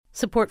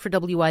Support for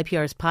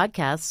WYPR's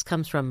podcasts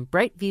comes from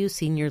Brightview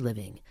Senior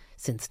Living.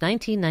 Since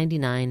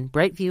 1999,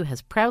 Brightview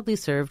has proudly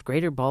served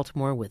Greater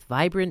Baltimore with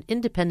vibrant,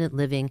 independent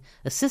living,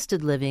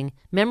 assisted living,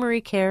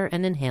 memory care,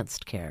 and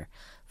enhanced care.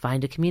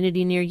 Find a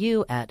community near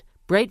you at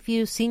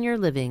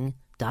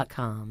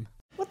brightviewseniorliving.com.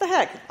 What the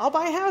heck? I'll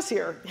buy a house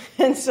here.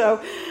 And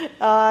so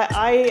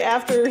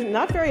after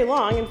not very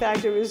long, in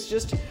fact, it was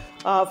just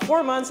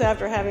 4 months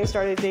after having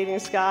started dating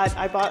Scott,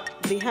 I bought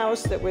the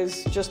house that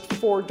was just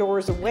 4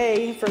 doors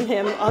away from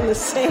him on the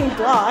same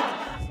block.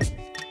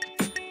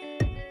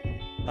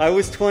 I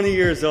was 20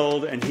 years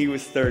old and he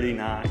was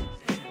 39.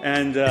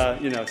 And,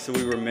 so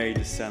we were May,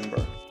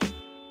 December.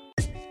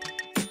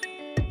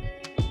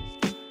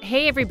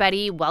 Hey,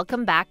 everybody.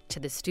 Welcome back to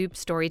the Stoop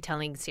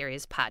Storytelling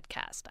Series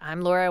podcast. I'm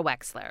Laura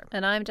Wexler.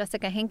 And I'm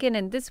Jessica Henkin.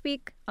 And this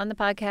week on the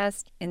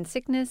podcast, In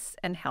Sickness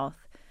and Health,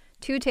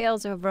 2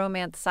 tales of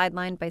romance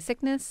sidelined by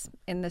sickness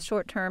in the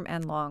short term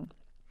and long.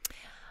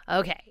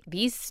 Okay,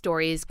 these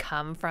stories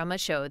come from a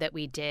show that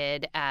we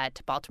did at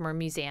Baltimore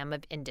Museum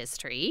of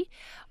Industry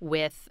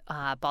with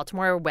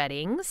Baltimore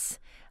Weddings,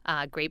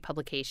 a great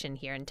publication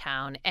here in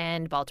town,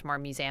 and Baltimore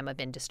Museum of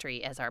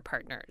Industry as our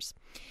partners.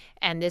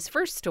 And this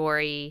first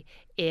story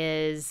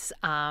is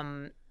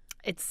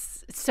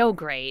it's so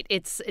great.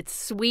 It's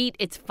sweet,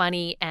 it's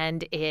funny,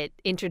 and it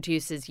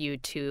introduces you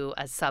to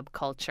a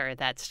subculture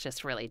that's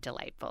just really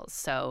delightful.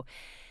 So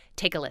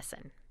take a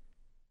listen.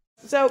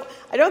 So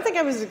I don't think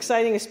I'm as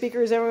exciting a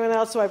speaker as everyone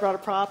else, so I brought a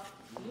prop.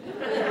 You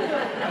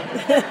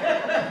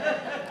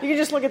can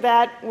just look at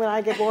that when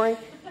I get boring.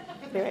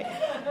 Anyway,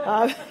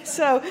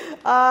 so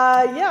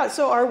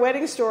our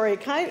wedding story,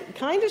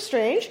 kind of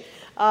strange.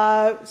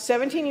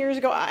 17 years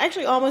ago,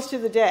 actually almost to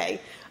the day,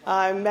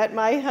 I met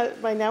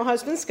my now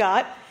husband,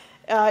 Scott.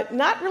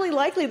 Not really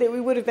likely that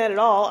we would have met at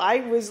all. I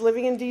was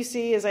living in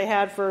D.C. as I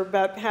had for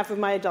about half of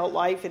my adult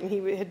life, and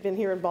he had been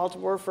here in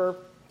Baltimore for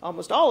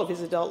almost all of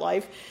his adult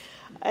life.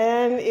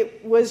 And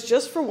it was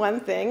just for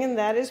one thing, and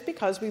that is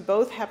because we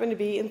both happen to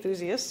be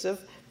enthusiasts of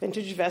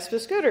vintage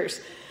Vespa scooters.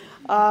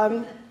 It's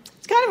kind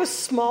of a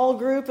small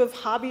group of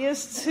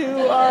hobbyists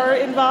who are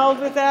involved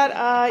with that.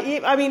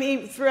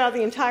 Throughout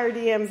the entire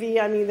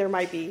DMV, there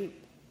might be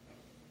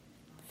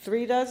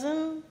 3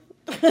 dozen,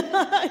 in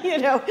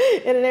an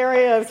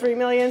area of 3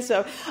 million.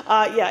 So,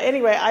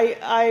 anyway,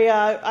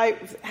 I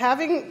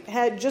having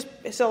had just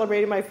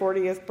celebrated my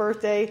 40th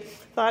birthday,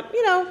 thought,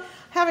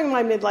 having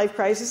my midlife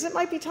crisis, it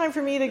might be time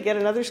for me to get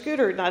another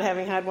scooter, not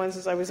having had one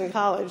since I was in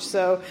college.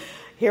 So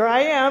here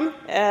I am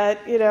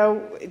at,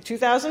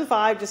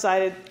 2005,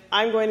 decided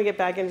I'm going to get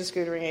back into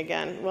scootering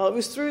again. Well, it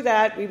was through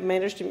that we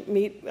managed to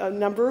meet a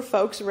number of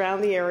folks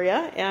around the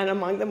area, and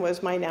among them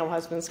was my now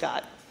husband,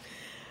 Scott.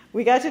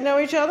 We got to know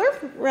each other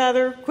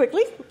rather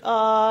quickly,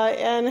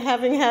 and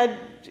having had,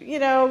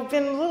 been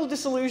a little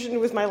disillusioned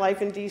with my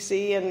life in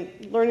D.C. and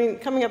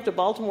coming up to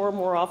Baltimore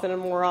more often and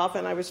more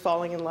often, I was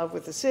falling in love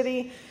with the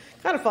city,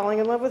 kind of falling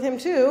in love with him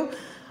too,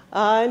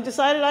 and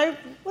decided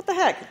what the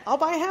heck, I'll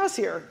buy a house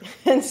here.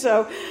 And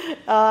so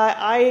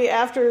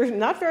after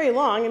not very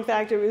long, in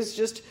fact, it was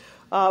just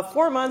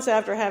 4 months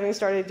after having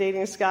started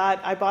dating Scott,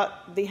 I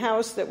bought the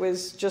house that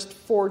was just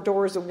 4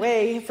 doors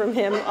away from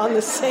him on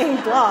the same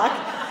block.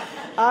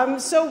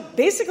 So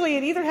basically,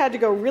 it either had to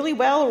go really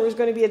well or it was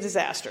going to be a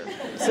disaster.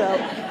 So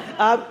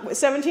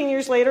 17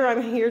 years later,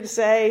 I'm here to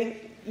say,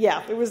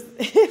 yeah, it was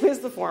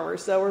the former.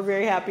 So we're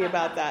very happy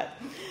about that.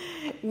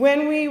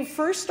 When we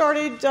first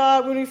started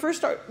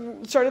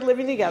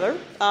living together,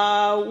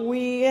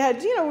 we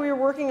were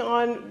working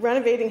on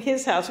renovating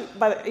his house.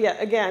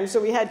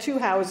 So we had 2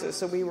 houses.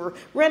 So we were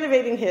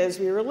renovating his,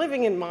 we were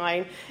living in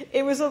mine.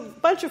 It was a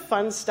bunch of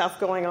fun stuff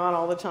going on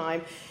all the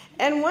time.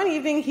 And one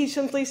evening, he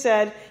simply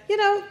said,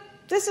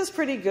 this is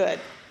pretty good.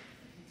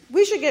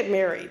 We should get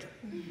married.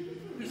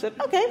 I said,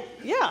 okay,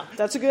 yeah,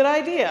 that's a good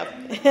idea.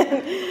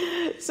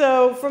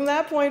 So from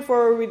that point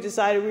forward, we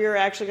decided we were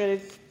actually going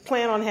to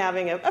plan on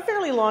having a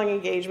fairly long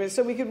engagement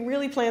so we could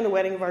really plan the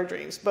wedding of our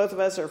dreams. Both of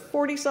us are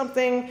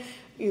 40-something.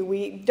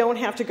 We don't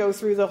have to go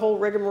through the whole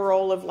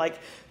rigmarole of,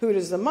 who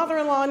does the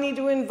mother-in-law need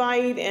to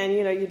invite? And,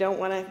 you don't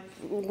want to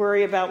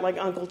worry about,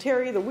 Uncle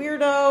Terry, the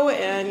weirdo,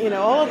 and,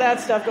 all of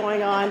that stuff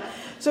going on.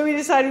 So we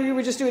decided we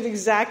would just do it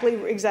exactly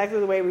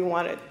the way we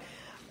wanted.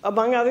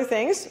 Among other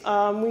things,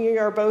 we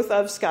are both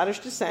of Scottish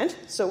descent,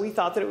 so we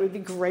thought that it would be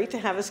great to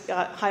have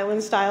a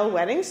Highland-style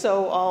wedding.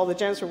 So all the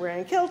gents were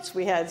wearing kilts,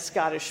 we had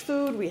Scottish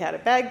food, we had a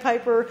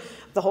bagpiper,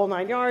 the whole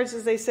 9 yards,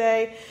 as they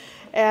say.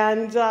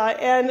 And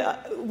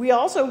we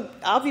also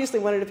obviously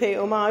wanted to pay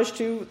homage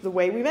to the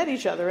way we met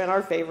each other and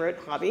our favorite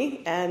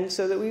hobby, and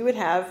so that we would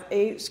have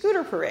a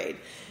scooter parade.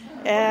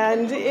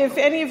 And if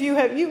any of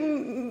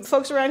you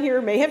folks around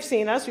here may have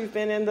seen us, we've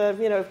been in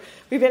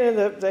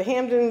the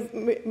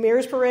Hamden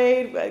Mayor's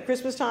Parade at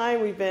Christmas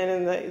time. We've been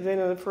in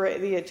the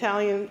parade, the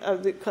Italian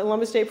the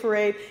Columbus Day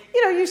Parade.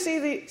 You see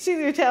the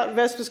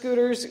Vespa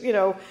scooters,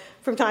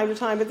 from time to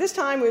time. But this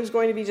time it was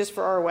going to be just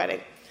for our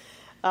wedding.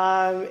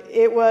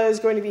 It was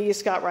going to be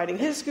Scott riding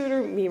his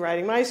scooter, me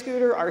riding my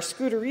scooter, our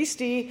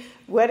Scooteristi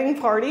wedding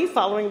party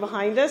following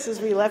behind us as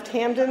we left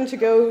Hamden to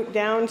go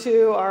down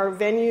to our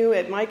venue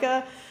at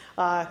MICA.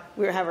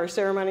 We would have our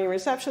ceremony and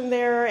reception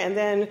there, and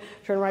then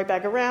turn right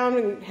back around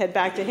and head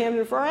back to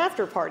Hamden for our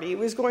after party. It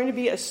was going to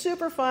be a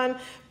super fun,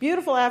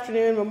 beautiful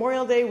afternoon,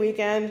 Memorial Day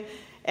weekend,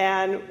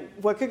 and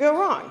what could go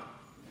wrong?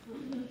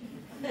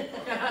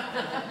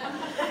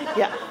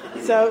 Yeah.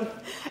 So,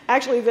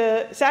 actually,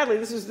 sadly,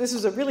 this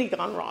was a really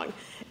gone wrong,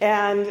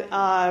 and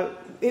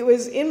it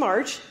was in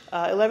March,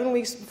 11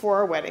 weeks before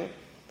our wedding.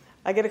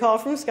 I get a call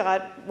from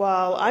Scott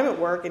while I'm at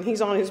work, and he's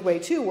on his way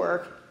to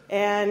work.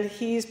 And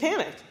he's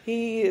panicked.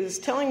 He is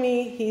telling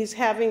me he's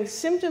having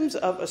symptoms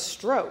of a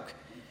stroke.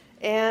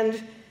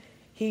 And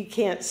he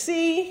can't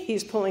see.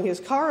 He's pulling his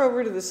car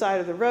over to the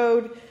side of the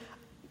road.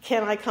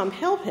 Can I come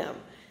help him?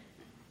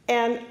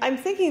 And I'm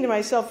thinking to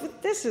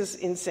myself, this is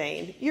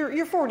insane.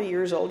 You're 40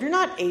 years old. You're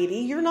not 80.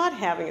 You're not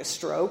having a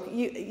stroke.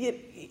 You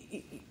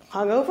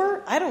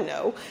hungover? I don't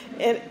know.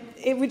 And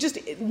it would just,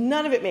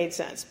 none of it made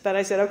sense. But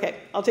I said, okay,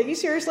 I'll take you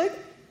seriously.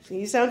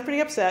 He sounds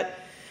pretty upset.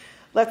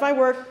 Left my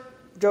work.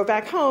 Drove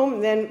back home,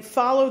 and then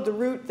followed the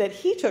route that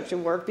he took to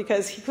work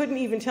because he couldn't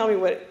even tell me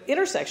what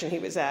intersection he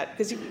was at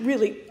because he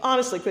really,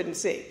 honestly couldn't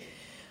see.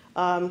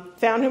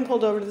 Found him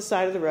pulled over to the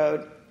side of the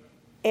road,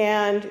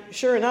 and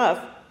sure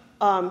enough,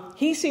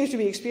 he seems to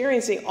be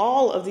experiencing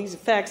all of these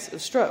effects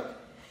of stroke.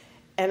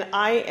 And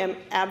I am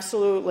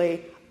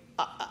absolutely,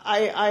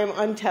 I am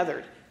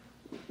untethered.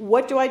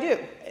 What do I do?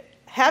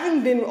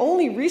 Having been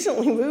only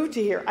recently moved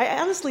to here, I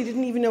honestly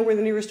didn't even know where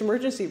the nearest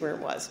emergency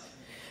room was.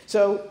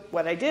 So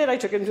what I did, I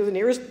took him to the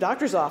nearest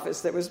doctor's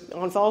office that was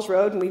on Falls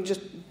Road, and we just,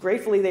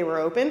 gratefully they were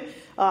open.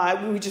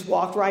 We just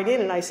walked right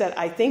in, and I said,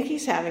 I think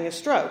he's having a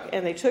stroke.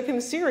 And they took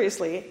him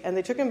seriously, and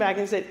they took him back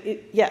and said,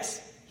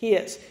 yes, he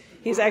is.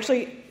 He is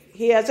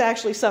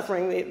actually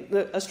suffering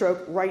a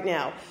stroke right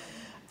now.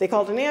 They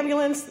called an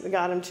ambulance. They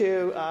got him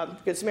to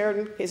Good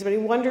Samaritan. In case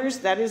anybody wonders,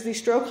 that is the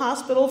stroke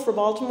hospital for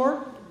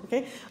Baltimore.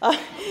 Okay,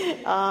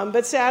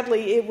 but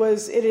sadly,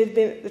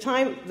 the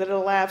time that it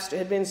elapsed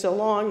had been so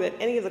long that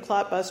any of the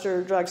clot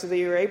buster drugs that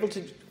you were able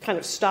to kind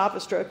of stop a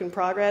stroke in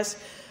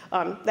progress,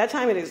 that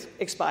time it is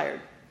expired.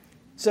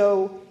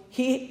 So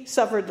he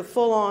suffered the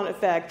full-on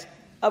effect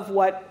of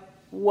what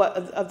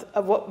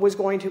was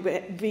going to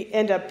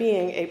end up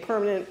being a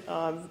permanent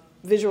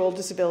visual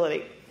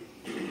disability.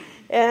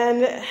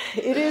 And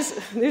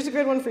there's a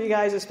good one for you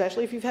guys,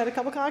 especially if you've had a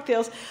couple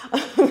cocktails.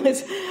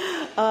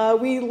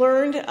 We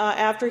learned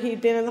after he'd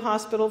been in the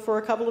hospital for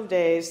a couple of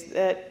days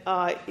that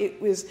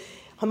it was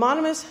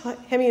homonymous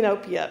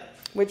hemianopia,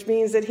 which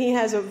means that he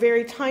has a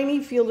very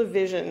tiny field of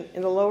vision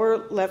in the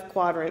lower left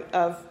quadrant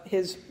of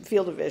his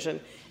field of vision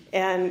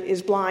and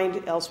is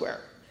blind elsewhere.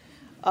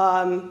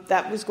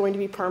 That was going to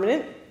be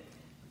permanent.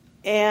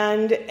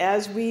 And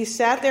as we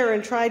sat there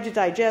and tried to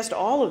digest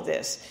all of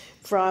this,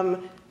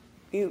 from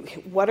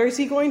what is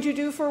he going to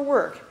do for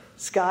work?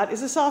 Scott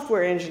is a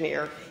software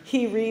engineer.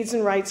 He reads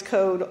and writes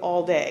code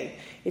all day.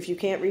 If you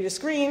can't read a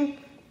screen,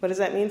 what does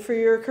that mean for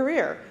your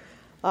career?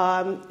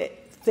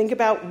 Think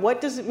about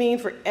what does it mean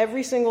for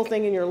every single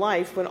thing in your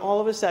life when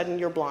all of a sudden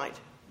you're blind.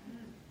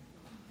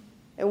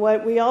 And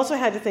what we also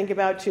had to think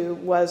about, too,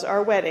 was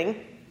our wedding,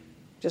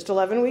 just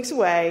 11 weeks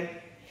away,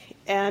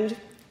 and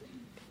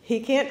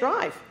he can't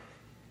drive.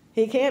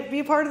 He can't be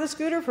a part of the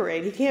scooter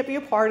parade. He can't be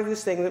a part of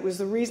this thing that was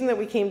the reason that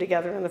we came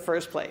together in the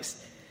first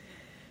place.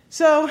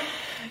 So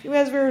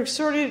as we were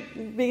sort of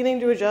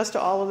beginning to adjust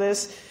to all of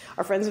this,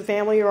 our friends and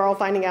family are all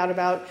finding out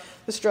about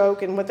the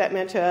stroke and what that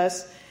meant to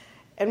us.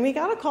 And we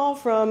got a call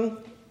from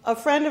a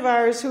friend of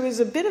ours who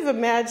is a bit of a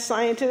mad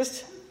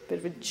scientist, a bit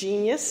of a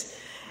genius,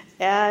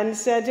 and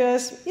said to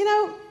us,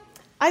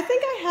 I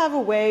think I have a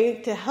way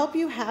to help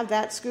you have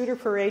that scooter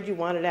parade you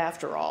wanted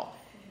after all.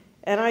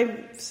 And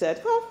I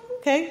said, well,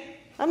 okay.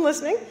 I'm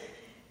listening.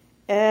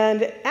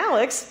 And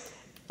Alex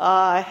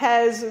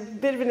has a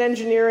bit of an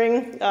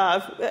engineering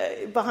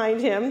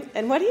behind him.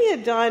 And what he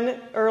had done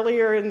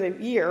earlier in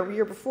the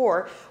year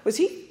before, was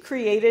he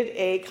created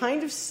a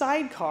kind of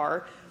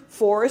sidecar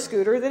for a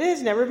scooter that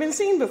has never been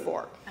seen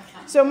before.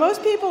 So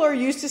most people are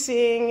used to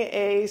seeing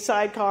a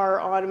sidecar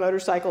on a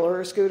motorcycle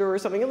or a scooter or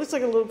something. It looks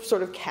like a little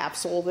sort of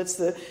capsule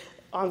that's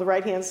on the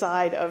right-hand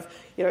side of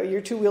your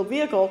two-wheeled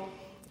vehicle.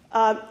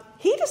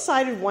 He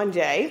decided one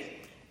day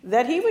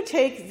that he would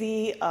take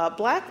the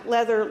black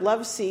leather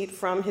love seat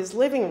from his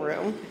living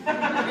room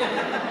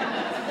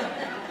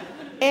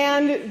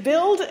and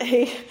build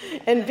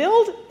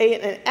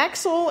an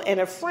axle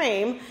and a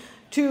frame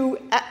to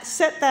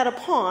set that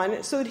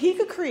upon so that he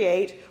could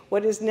create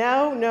what is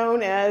now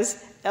known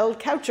as El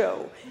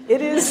Caucho.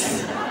 It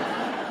is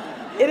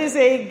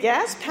a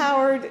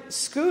gas-powered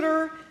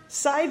scooter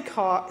side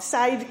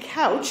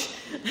couch,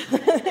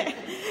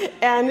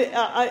 and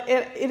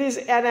it is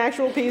an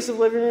actual piece of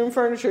living room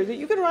furniture that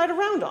you can ride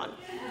around on.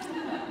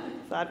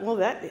 I thought, well,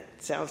 that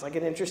sounds like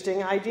an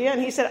interesting idea.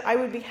 And he said, I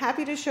would be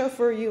happy to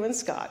chauffeur you and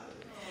Scott.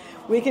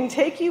 We can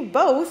take you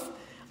both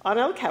on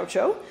El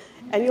Caucho,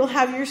 and you'll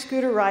have your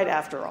scooter ride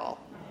after all.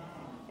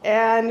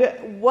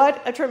 And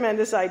what a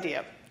tremendous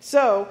idea.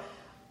 So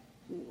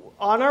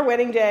on our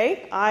wedding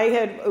day,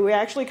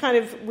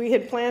 we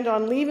had planned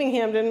on leaving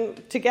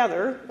Hamden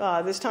together.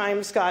 This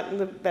time, Scott and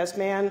the best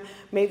man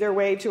made their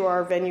way to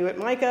our venue at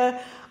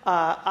MICA.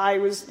 I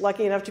was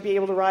lucky enough to be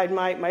able to ride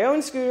my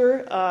own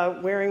scooter,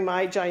 wearing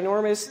my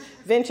ginormous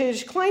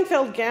vintage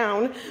Kleinfeld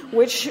gown,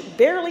 which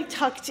barely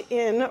tucked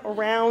in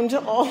around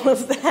all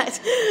of that.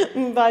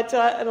 But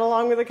and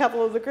along with a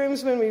couple of the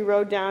groomsmen, we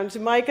rode down to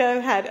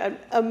MICA, had an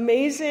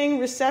amazing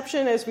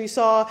reception as we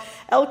saw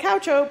El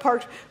Caucho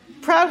parked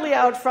proudly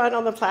out front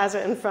on the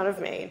plaza in front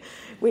of Maine.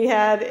 We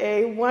had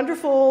a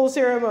wonderful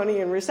ceremony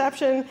and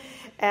reception,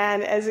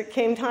 and as it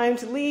came time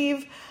to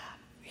leave,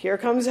 here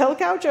comes El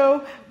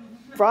Caucho,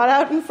 brought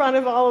out in front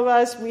of all of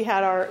us. We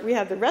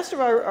had the rest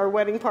of our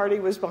wedding party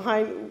was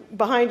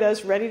behind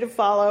us, ready to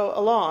follow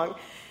along.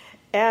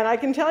 And I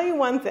can tell you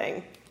one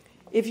thing.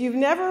 If you've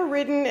never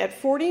ridden at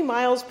 40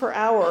 miles per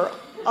hour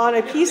on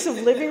a piece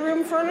of living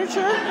room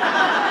furniture,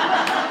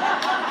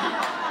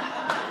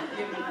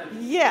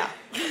 yeah.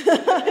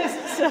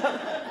 So,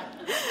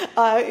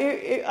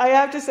 I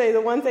have to say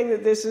the one thing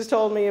that this has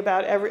told me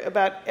about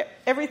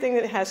everything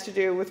that has to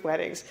do with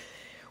weddings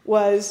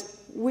was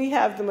we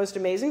have the most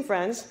amazing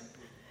friends,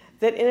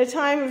 that in a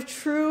time of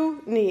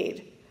true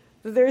need,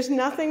 there's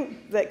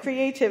nothing that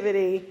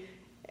creativity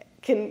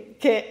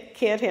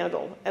can't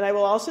handle. And I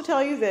will also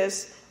tell you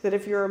this, that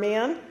if you're a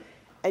man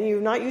and you're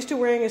not used to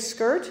wearing a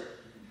skirt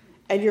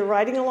and you're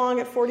riding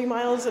along at 40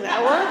 miles an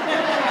hour,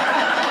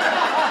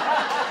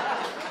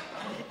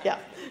 yeah,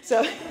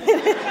 so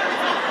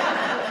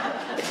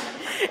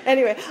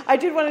anyway, I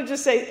did want to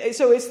just say,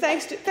 so it's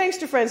thanks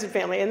to friends and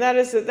family, and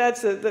that's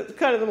the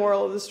kind of the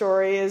moral of the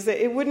story, is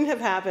that it wouldn't have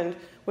happened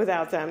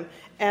without them.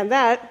 And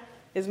that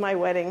is my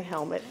wedding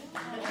helmet.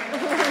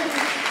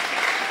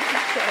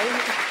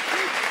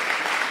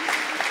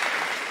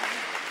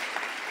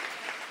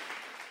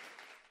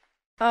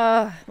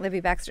 Libby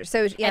Baxter.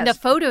 So yes. And the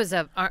photos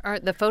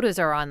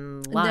are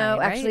online. No,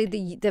 right? actually,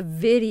 the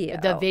video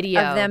of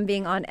them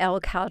being on El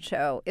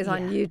Caucho is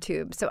on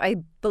YouTube. So I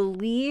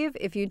believe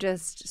if you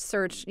just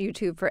search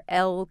YouTube for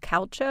El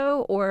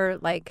Caucho, or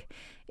like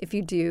if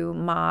you do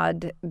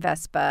mod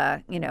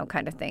Vespa,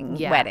 kind of thing,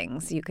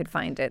 weddings, you could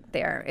find it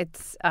there.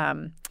 It's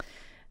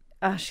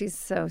she's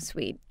so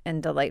sweet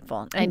and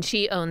delightful. And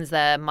she owns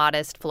the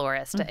Modest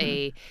Florist,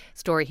 a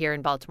store here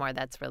in Baltimore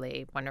that's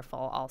really wonderful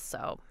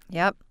also.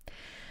 Yep.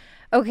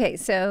 Okay,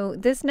 so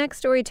this next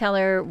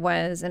storyteller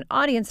was an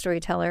audience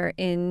storyteller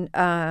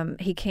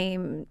he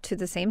came to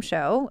the same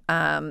show,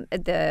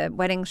 the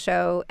wedding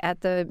show at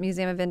the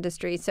Museum of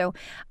Industry. So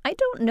I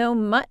don't know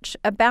much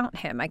about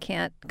him. I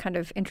can't kind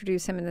of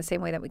introduce him in the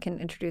same way that we can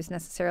introduce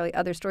necessarily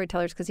other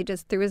storytellers, because he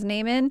just threw his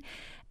name in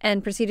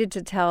and proceeded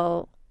to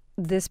tell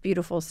this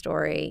beautiful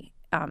story.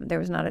 There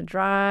was not a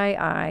dry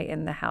eye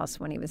in the house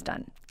when he was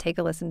done. Take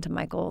a listen to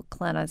Michael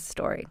Klena's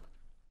story.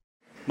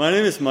 My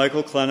name is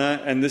Michael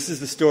Klena, and this is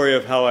the story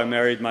of how I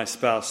married my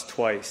spouse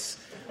twice.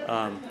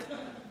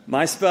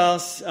 My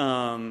spouse,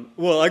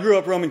 I grew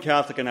up Roman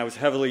Catholic, and I was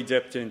heavily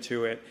dipped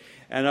into it.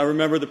 And I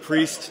remember the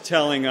priest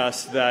telling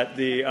us that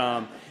the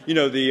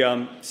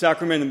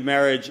sacrament of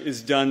marriage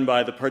is done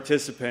by the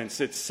participants.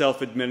 It's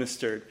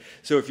self-administered.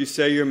 So if you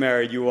say you're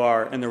married, you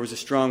are. And there was a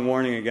strong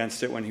warning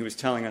against it when he was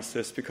telling us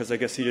this, because I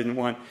guess he didn't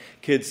want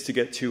kids to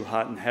get too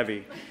hot and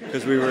heavy,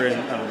 because we were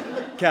in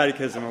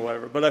catechism or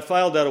whatever. But I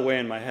filed that away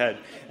in my head.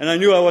 And I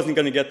knew I wasn't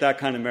going to get that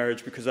kind of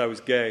marriage because I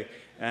was gay.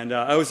 And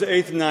I was the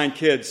eighth of 9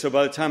 kids, so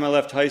by the time I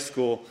left high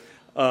school,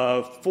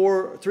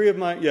 three of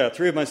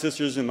my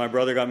sisters and my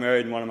brother got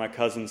married, and one of my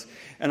cousins.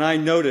 And I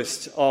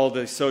noticed all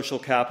the social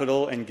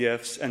capital and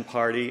gifts and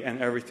party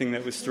and everything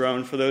that was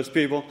thrown for those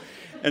people.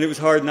 And it was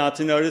hard not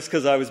to notice,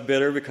 because I was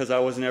bitter because I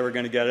wasn't ever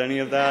going to get any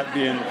of that,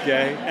 being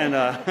gay. And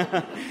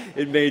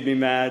it made me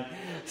mad.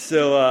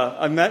 So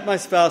I met my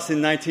spouse in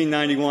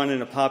 1991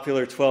 in a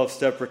popular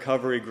 12-step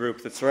recovery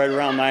group that's right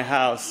around my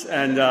house.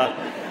 And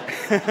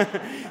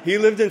he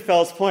lived in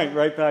Fells Point,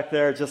 right back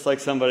there, just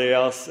like somebody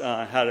else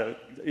So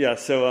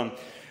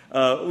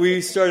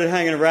we started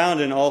hanging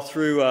around, and all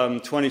through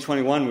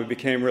 2021 we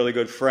became really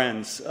good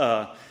friends.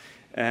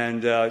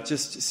 And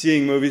just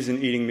seeing movies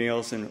and eating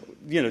meals and,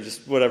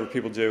 just whatever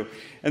people do.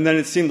 And then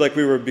it seemed like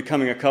we were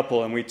becoming a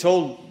couple, and we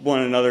told one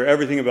another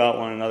everything about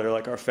one another,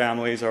 like our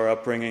families, our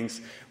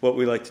upbringings, what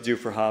we like to do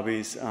for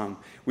hobbies.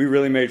 We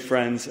really made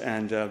friends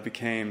and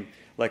became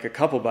like a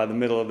couple by the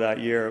middle of that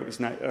year. It was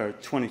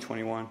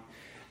 2021.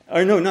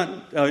 Or no,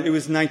 not, it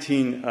was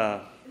 19...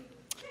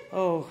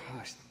 oh,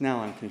 gosh,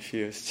 now I'm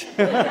confused.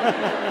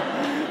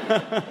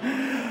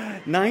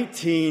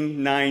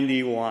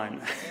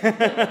 1991.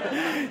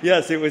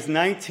 Yes, it was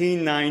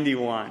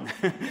 1991.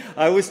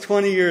 I was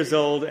 20 years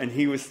old, and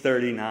he was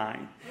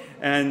 39.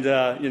 And,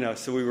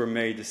 so we were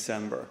May,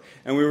 December.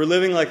 And we were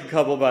living like a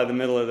couple by the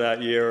middle of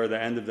that year or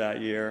the end of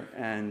that year.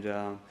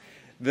 And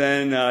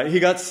then he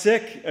got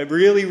sick,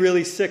 really,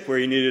 really sick, where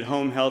he needed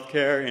home health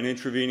care and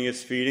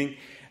intravenous feeding.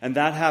 And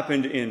that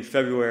happened in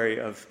February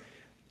of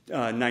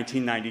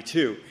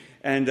 1992.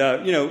 And,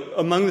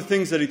 among the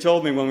things that he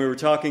told me when we were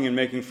talking and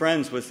making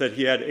friends was that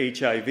he had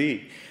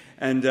HIV.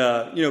 And,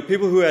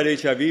 people who had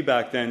HIV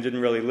back then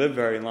didn't really live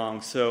very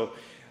long. So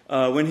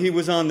when he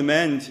was on the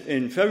mend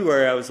in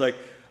February, I was like,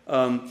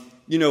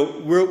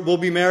 we'll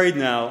be married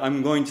now.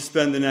 I'm going to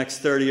spend the next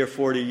 30 or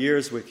 40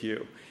 years with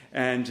you.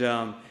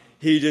 And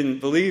he didn't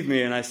believe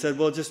me, and I said,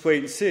 well, just wait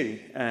and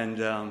see. And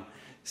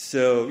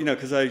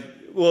because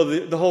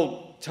the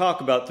whole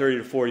talk about 30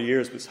 to 40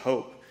 years was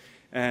hope.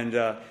 And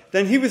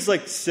then he was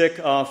sick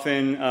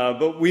often,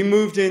 but we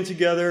moved in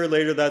together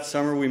later that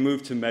summer. We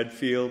moved to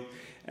Medfield,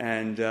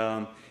 and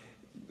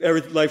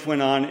life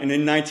went on. And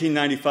in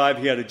 1995,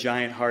 he had a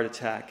giant heart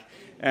attack,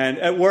 and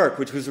at work,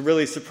 which was a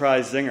really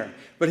surprise zinger.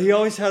 But he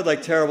always had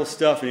terrible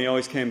stuff, and he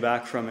always came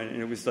back from it,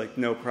 and it was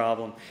no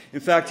problem. In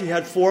fact, he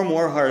had 4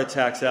 more heart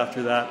attacks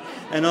after that,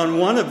 and on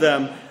one of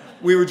them,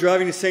 we were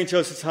driving to St.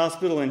 Joseph's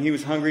Hospital, and he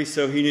was hungry,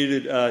 so he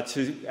needed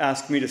to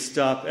ask me to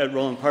stop at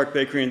Roland Park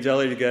Bakery and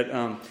Deli to get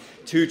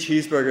 2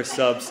 cheeseburger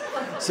subs.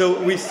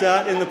 So we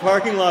sat in the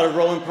parking lot of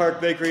Roland Park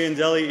Bakery and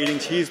Deli eating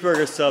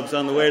cheeseburger subs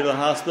on the way to the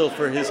hospital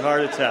for his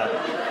heart attack.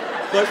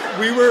 But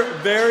we were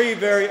very,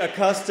 very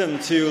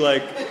accustomed to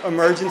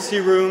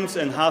emergency rooms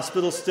and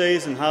hospital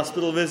stays and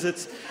hospital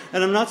visits.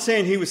 And I'm not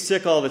saying he was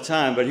sick all the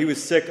time, but he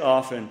was sick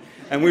often.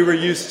 And we were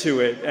used to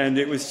it, and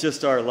it was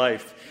just our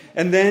life.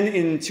 And then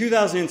in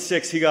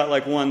 2006, he got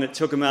one that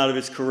took him out of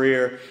his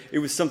career. It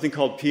was something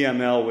called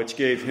PML, which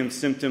gave him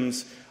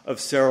symptoms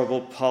of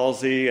cerebral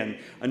palsy, and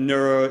a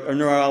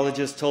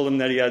neurologist told him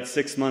that he had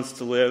 6 months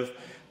to live.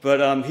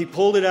 But he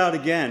pulled it out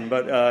again,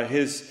 but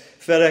his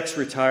FedEx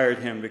retired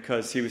him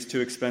because he was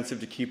too expensive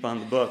to keep on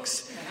the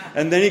books.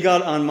 And then he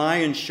got on my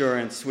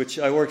insurance, which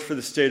I worked for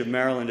the state of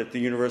Maryland at the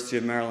University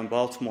of Maryland,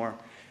 Baltimore.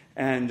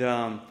 And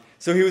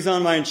so he was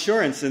on my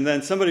insurance, and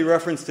then somebody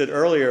referenced it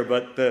earlier,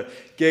 but the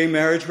gay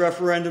marriage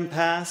referendum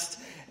passed.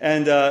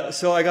 And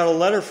so I got a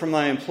letter from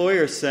my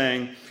employer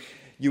saying,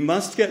 you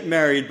must get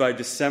married by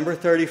December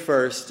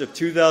 31st of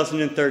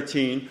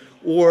 2013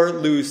 or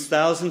lose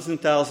thousands and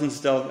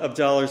thousands of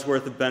dollars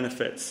worth of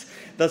benefits.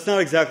 That's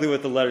not exactly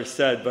what the letter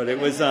said, but it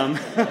was,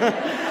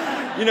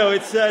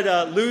 it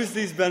said lose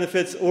these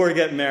benefits or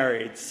get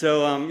married.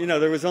 So,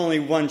 there was only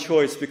one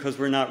choice because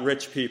we're not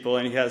rich people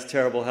and he has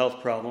terrible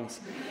health problems.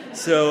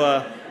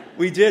 So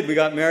we did. We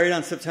got married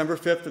on September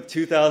 5th of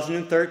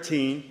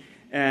 2013,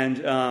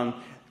 and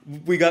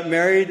we got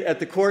married at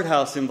the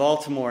courthouse in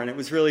Baltimore, and it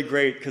was really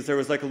great because there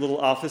was a little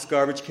office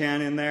garbage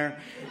can in there,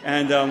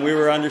 and we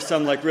were under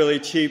some really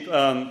cheap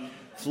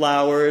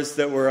flowers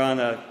that were on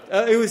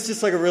it was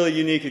just a really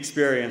unique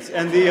experience.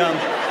 And the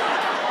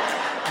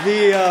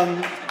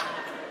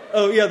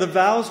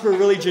vows were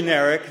really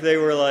generic. They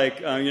were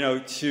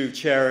to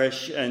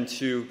cherish and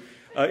to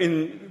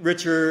in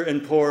richer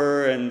and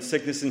poorer and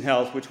sickness and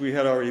health, which we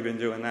had already been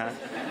doing that.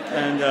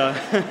 And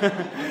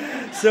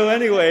so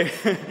anyway,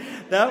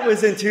 that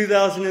was in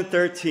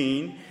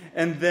 2013,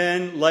 and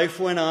then life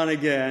went on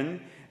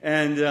again.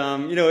 And,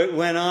 it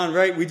went on,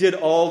 right? We did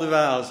all the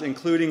vows,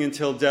 including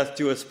Until Death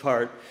Do Us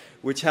Part,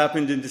 which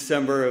happened in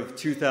December of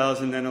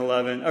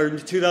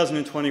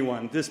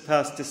 2021, this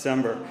past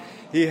December.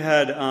 He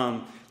had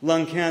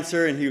lung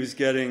cancer, and he was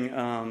getting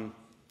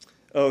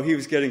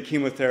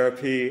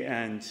chemotherapy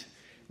and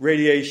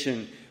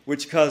radiation,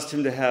 which caused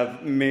him to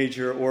have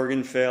major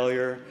organ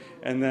failure.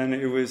 And then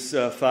it was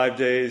 5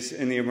 days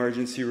in the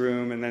emergency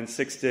room, and then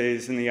 6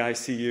 days in the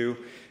ICU,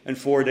 and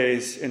 4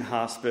 days in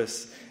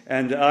hospice.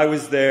 And I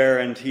was there,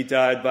 and he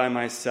died by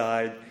my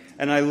side,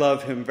 and I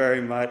love him very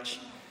much.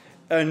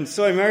 And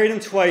so I married him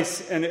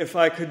twice, and if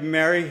I could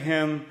marry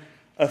him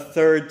a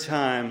third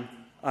time,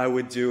 I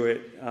would do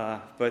it,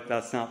 but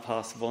that's not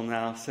possible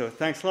now. So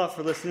thanks a lot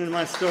for listening to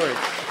my story.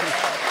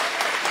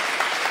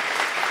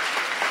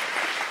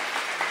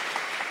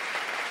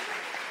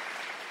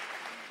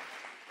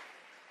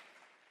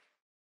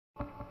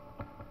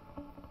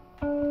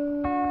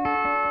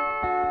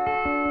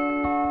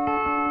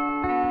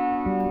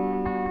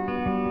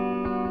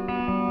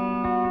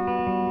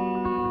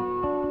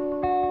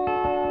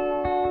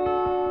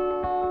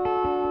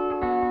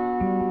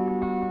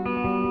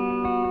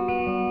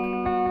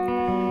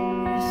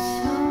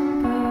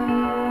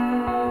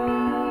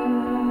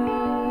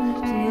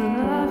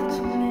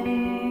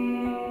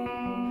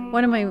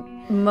 One of my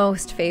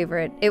most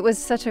favorite. It was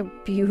such a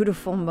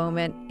beautiful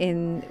moment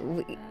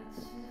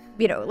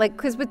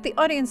because with the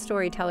audience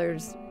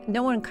storytellers,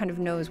 no one kind of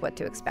knows what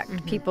to expect.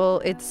 Mm-hmm.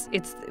 People, it's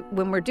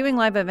when we're doing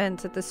live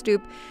events at the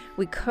Stoop,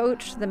 we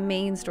coach the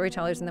main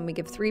storytellers, and then we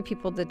give 3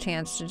 people the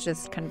chance to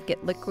just kind of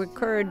get liquid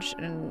courage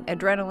and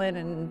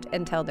adrenaline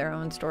and tell their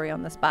own story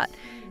on the spot.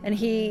 And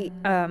he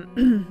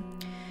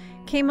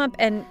came up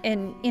and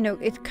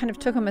it kind of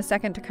took him a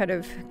second to kind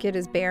of get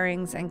his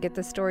bearings and get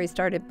the story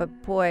started.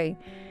 But boy,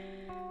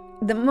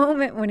 the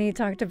moment when he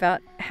talked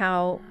about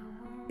how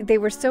they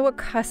were so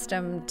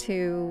accustomed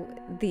to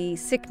the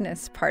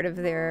sickness part of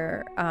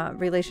their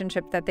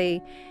relationship that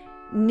they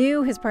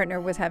knew his partner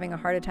was having a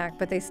heart attack,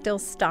 but they still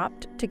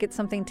stopped to get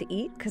something to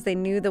eat because they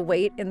knew the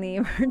wait in the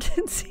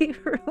emergency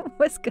room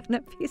was going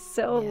to be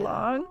so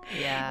long.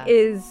 Yeah.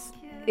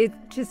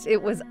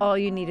 It was all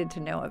you needed to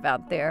know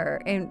about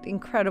their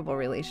incredible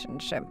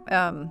relationship.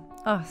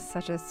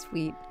 Such a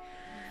sweet,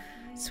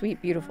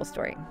 beautiful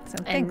story. So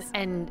thanks.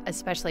 And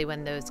especially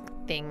when those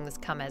things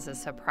come as a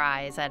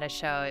surprise at a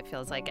show, it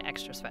feels like an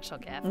extra special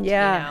gift.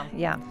 Yeah,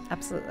 yeah,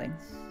 absolutely.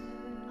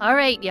 All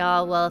right,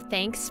 y'all. Well,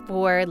 thanks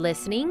for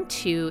listening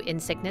to In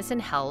Sickness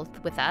and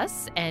Health with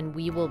us, and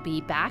we will be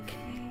back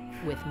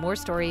with more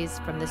stories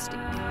from the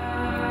studio.